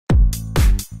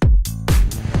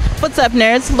What's up,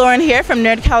 nerds? Lauren here from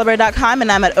nerdcaliber.com,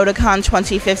 and I'm at Otakon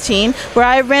 2015, where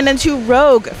I ran into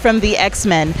Rogue from the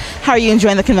X-Men. How are you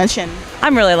enjoying the convention?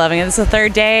 I'm really loving it. This is the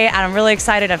third day, and I'm really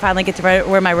excited. I finally get to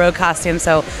wear my Rogue costume,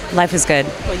 so life is good.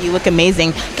 Well, you look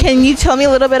amazing. Can you tell me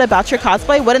a little bit about your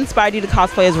cosplay? What inspired you to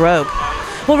cosplay as Rogue?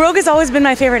 Well, Rogue has always been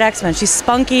my favorite X-Men. She's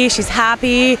spunky, she's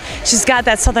happy, she's got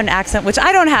that southern accent, which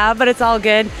I don't have, but it's all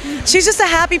good. She's just a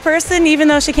happy person, even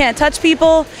though she can't touch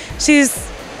people. She's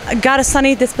got a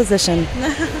sunny disposition,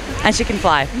 and she can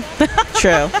fly.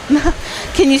 True.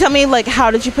 Can you tell me, like, how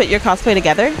did you put your cosplay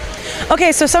together?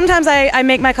 Okay, so sometimes I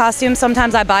make my costumes,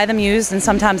 sometimes I buy them used, and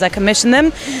sometimes I commission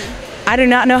them. I do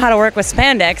not know how to work with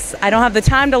spandex. I don't have the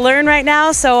time to learn right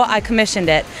now, so I commissioned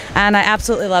it, and I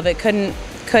absolutely love it.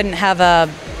 Couldn't have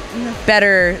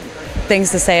better things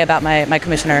to say about my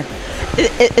commissioner.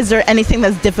 Is there anything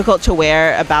that's difficult to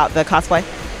wear about the cosplay?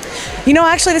 You know,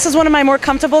 actually, this is one of my more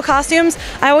comfortable costumes.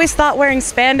 I always thought wearing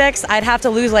spandex, I'd have to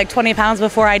lose like 20 pounds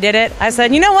before I did it. I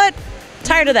said, you know what?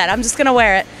 Tired of that. I'm just going to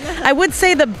wear it. I would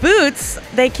say the boots,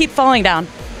 they keep falling down,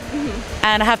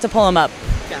 and I have to pull them up.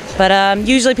 Gotcha. But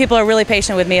usually people are really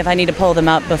patient with me if I need to pull them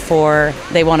up before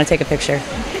they want to take a picture.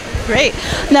 Great.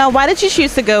 Now, why did you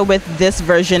choose to go with this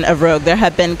version of Rogue? There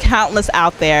have been countless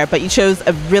out there, but you chose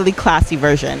a really classy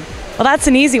version. Well, that's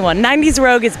an easy one. 90s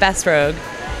Rogue is best Rogue.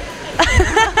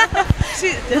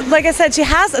 Like I said, she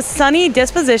has a sunny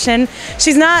disposition.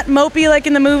 She's not mopey like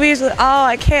in the movies. Oh,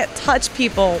 I can't touch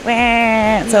people.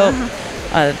 So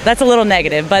that's a little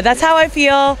negative, but that's how I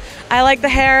feel. I like the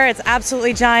hair. It's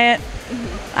absolutely giant.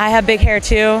 I have big hair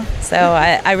too, so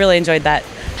I really enjoyed that.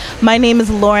 My name is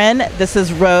Lauren. This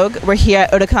is Rogue. We're here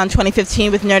at Otakon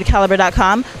 2015 with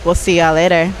nerdcaliber.com. We'll see y'all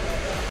later.